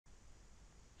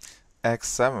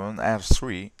X7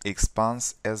 R3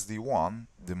 expands SD1,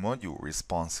 the module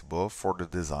responsible for the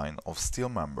design of steel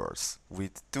members,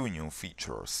 with two new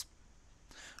features.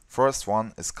 First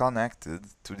one is connected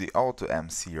to the Auto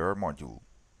MCR module.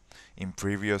 In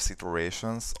previous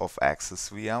iterations of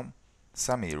AXISVM,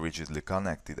 semi-rigidly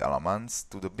connected elements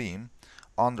to the beam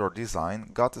under design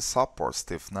got a support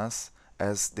stiffness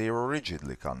as they were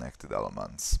rigidly connected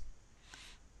elements.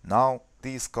 Now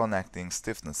these connecting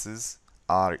stiffnesses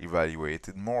are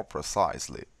evaluated more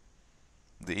precisely.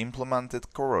 The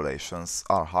implemented correlations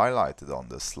are highlighted on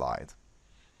this slide.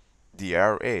 The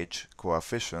RH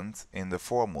coefficient in the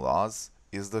formulas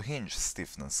is the hinge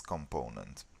stiffness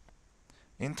component.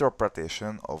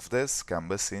 Interpretation of this can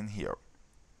be seen here.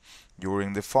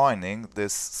 During defining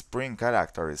this spring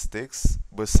characteristics,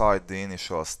 beside the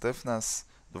initial stiffness,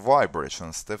 the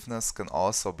vibration stiffness can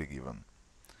also be given.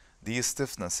 These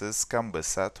stiffnesses can be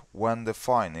set when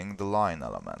defining the line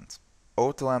element.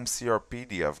 AutoMCR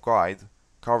PDF guide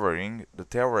covering the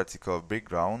theoretical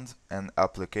background and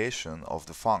application of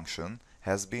the function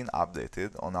has been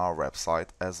updated on our website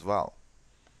as well.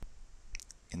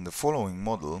 In the following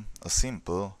model, a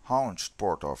simple hinged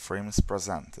portal frame is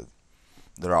presented.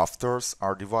 The rafters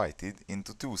are divided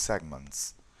into two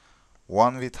segments,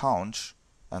 one with hinge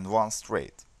and one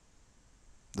straight.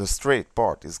 The straight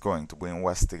part is going to be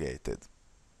investigated.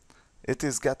 It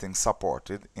is getting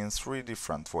supported in three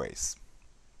different ways.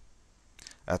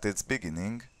 At its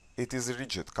beginning, it is a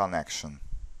rigid connection.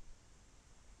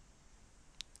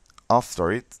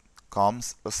 After it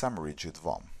comes a semi-rigid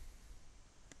one.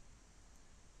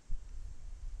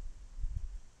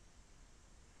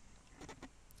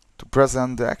 To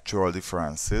present the actual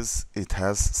differences, it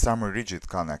has semi-rigid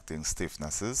connecting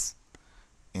stiffnesses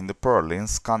in the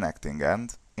purlin's connecting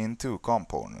end in two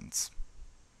components.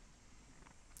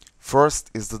 First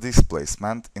is the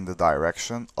displacement in the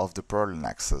direction of the purlin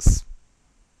axis.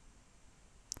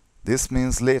 This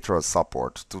means lateral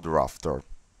support to the rafter.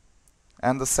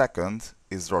 And the second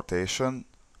is rotation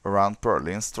around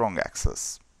purlin's strong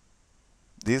axis.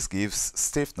 This gives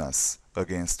stiffness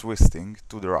against twisting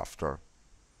to the rafter.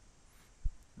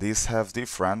 These have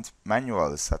different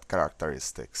manually set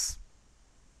characteristics.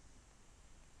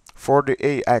 For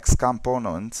the AX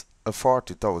component, a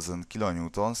 40,000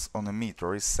 kN on a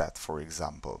meter is set, for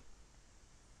example.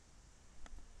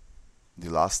 The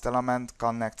last element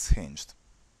connects hinged.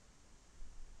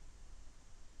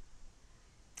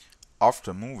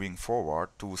 After moving forward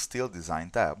to Steel Design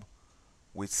tab,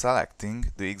 with selecting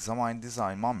the examined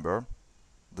design member,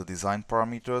 the design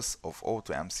parameters of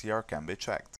AutoMCR can be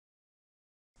checked.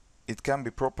 It can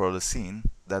be properly seen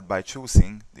that by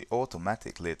choosing the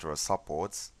automatic lateral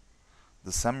supports,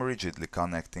 the semi-rigidly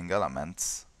connecting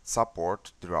elements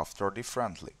support the rafter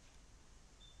differently.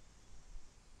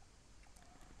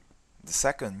 The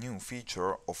second new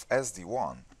feature of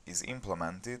SD1 is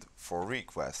implemented for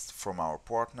requests from our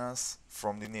partners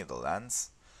from the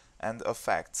Netherlands and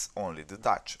affects only the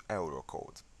Dutch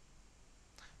Eurocode.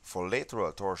 For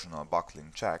lateral torsional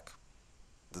buckling check,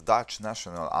 the Dutch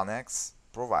National Annex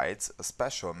provides a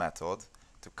special method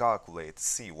to calculate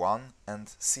C1 and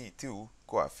C2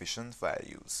 coefficient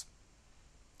values.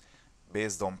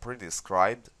 Based on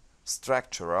prescribed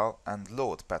structural and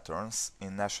load patterns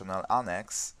in National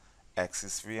Annex,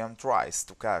 AXISVM tries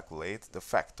to calculate the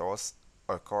factors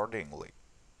accordingly.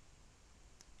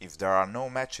 If there are no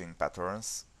matching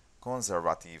patterns,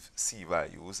 conservative C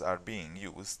values are being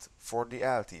used for the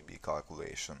LTB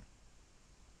calculation.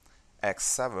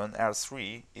 X7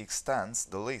 R3 extends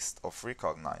the list of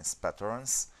recognized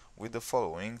patterns with the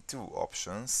following two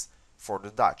options for the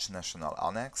Dutch National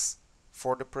Annex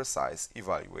for the precise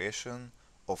evaluation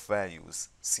of values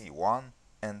C1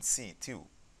 and C2.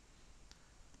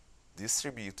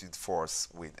 Distributed force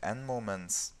with N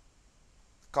moments,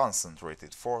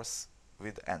 concentrated force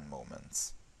with N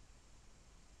moments.